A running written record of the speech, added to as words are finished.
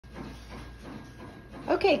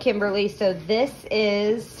Okay, Kimberly, so this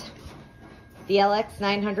is the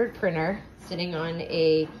LX900 printer sitting on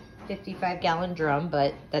a 55-gallon drum,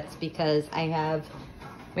 but that's because I have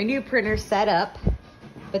my new printer set up.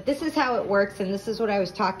 But this is how it works, and this is what I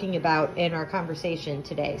was talking about in our conversation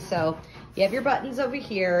today. So you have your buttons over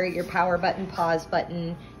here, your power button, pause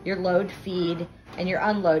button, your load feed, and your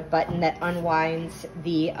unload button that unwinds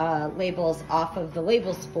the labels off of the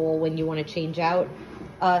label spool when you want to change out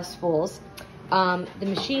spools. The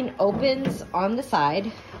machine opens on the side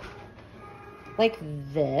like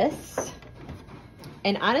this.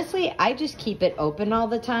 And honestly, I just keep it open all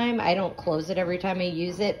the time. I don't close it every time I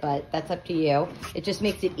use it, but that's up to you. It just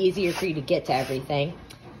makes it easier for you to get to everything.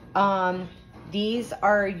 These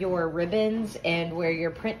are your ribbons and where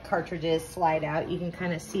your print cartridges slide out. You can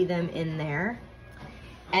kind of see them in there.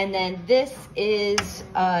 And then this is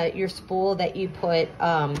your spool that you put,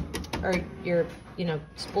 or your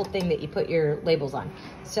spool thing that you put your labels on.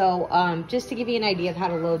 So just to give you an idea of how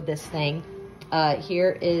to load this thing,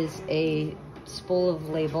 here is a spool of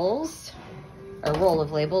labels, or roll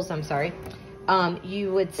of labels, I'm sorry.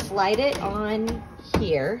 You would slide it on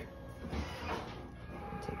here.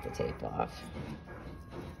 Take the tape off.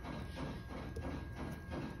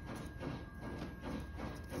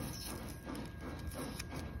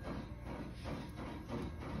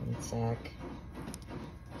 One sec.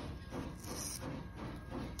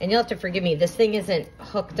 And you'll have to forgive me, this thing isn't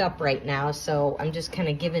hooked up right now, so I'm just kind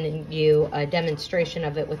of giving you a demonstration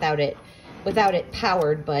of it without it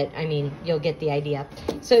powered, but I mean, you'll get the idea.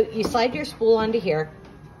 So you slide your spool onto here,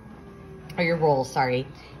 or your roll, sorry,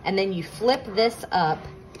 and then you flip this up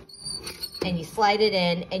and you slide it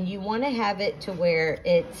in, and you want to have it to where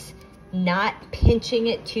it's not pinching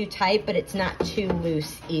it too tight, but it's not too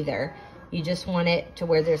loose either. You just want it to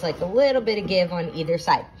where there's like a little bit of give on either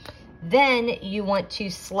side. Then you want to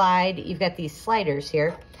slide, you've got these sliders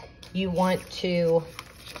here. You want to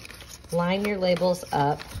line your labels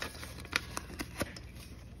up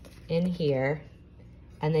in here,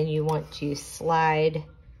 and then you want to slide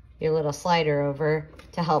your little slider over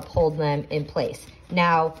to help hold them in place.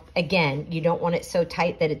 Now, again, you don't want it so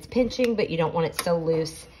tight that it's pinching, but you don't want it so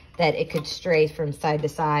loose that it could stray from side to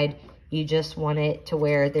side. You just want it to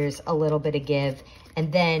where there's a little bit of give,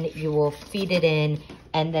 and then you will feed it in,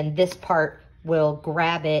 and then this part will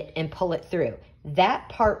grab it and pull it through. That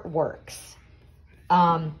part works.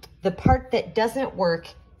 The part that doesn't work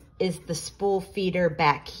is the spool feeder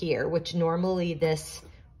back here, which normally this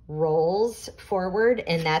rolls forward,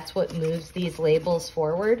 and that's what moves these labels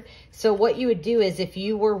forward. So what you would do is, if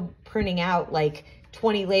you were printing out like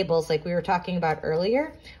 20 labels like we were talking about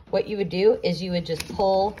earlier, what you would do is you would just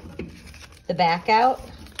pull the back out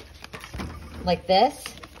like this,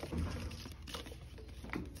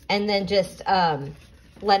 and then just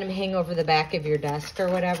let them hang over the back of your desk or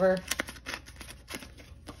whatever.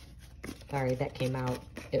 Sorry, that came out.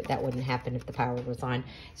 That wouldn't happen if the power was on.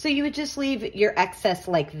 So you would just leave your excess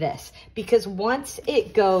like this, because once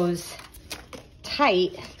it goes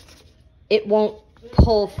tight, it won't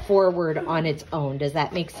pull forward on its own. Does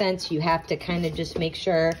that make sense? You have to kind of just make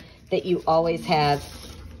sure that you always have,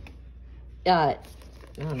 I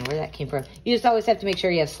don't know where that came from. You just always have to make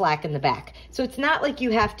sure you have slack in the back. So it's not like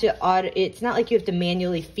you have to it's not like you have to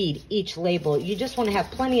manually feed each label. You just want to have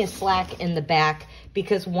plenty of slack in the back,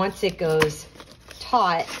 because once it goes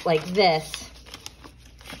taut like this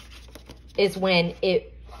is when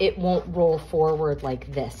it won't roll forward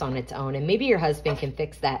like this on its own. And maybe your husband can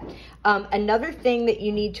fix that. Another thing that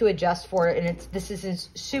you need to adjust for, and this is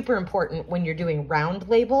super important when you're doing round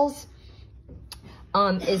labels,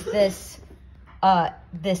 is this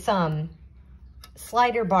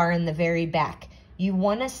slider bar in the very back. You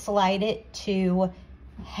want to slide it to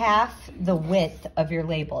half the width of your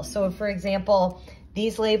label. So for example,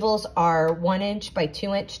 these labels are 1 inch by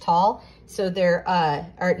 2 inch tall. So they're,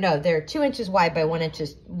 they're 2 inches wide by 1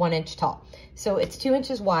 inch tall. So it's 2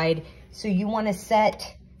 inches wide. So you want to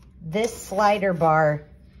set this slider bar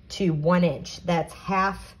to 1 inch. That's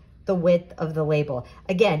half the width of the label.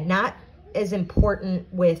 Again, not as important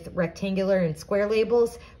with rectangular and square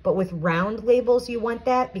labels, but with round labels, you want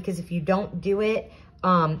that, because if you don't do it,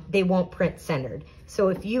 they won't print centered. So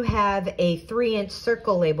if you have a 3-inch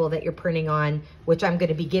circle label that you're printing on, which I'm going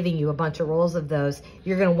to be giving you a bunch of rolls of those,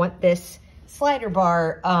 you're going to want this slider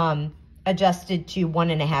bar adjusted to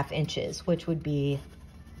 1.5 inches, which would be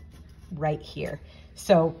right here.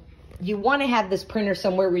 So you want to have this printer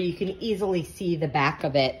somewhere where you can easily see the back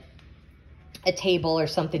of it, a table or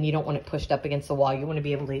something. You don't want it pushed up against the wall. You want to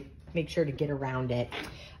be able to make sure to get around it.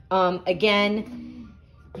 Again,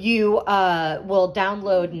 you will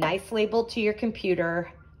download Nice Label to your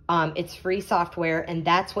computer. It's free software, and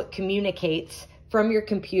that's what communicates from your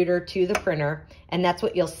computer to the printer, and that's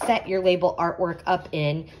what you'll set your label artwork up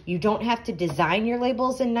in. You don't have to design your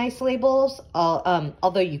labels in Nice Labels,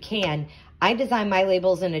 although you can. I design my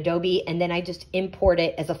labels in Adobe, and then I just import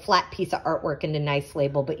it as a flat piece of artwork into Nice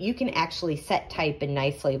Label, but you can actually set type in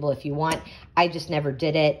Nice Label if you want. I just never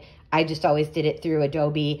did it. I just always did it through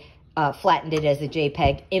Adobe, flattened it as a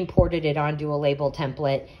JPEG, imported it onto a label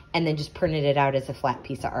template, and then just printed it out as a flat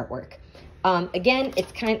piece of artwork. Again,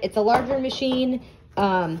 it's a larger machine,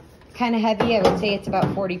 kind of heavy. I would say it's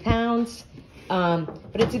about 40 pounds,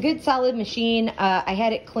 but it's a good solid machine. I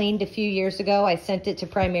had it cleaned a few years ago. I sent it to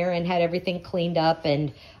Primera and had everything cleaned up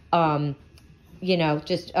and, you know,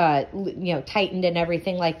 just, you know, tightened and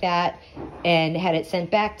everything like that, and had it sent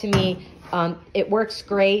back to me. It works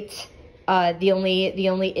great. The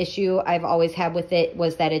only issue I've always had with it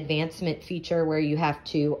was that advancement feature where you have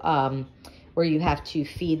to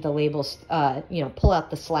feed the labels, you know, pull out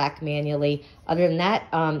the slack manually. Other than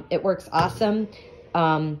that, it works awesome.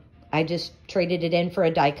 I just traded it in for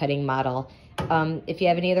a die cutting model. If you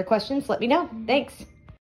have any other questions, let me know. Thanks.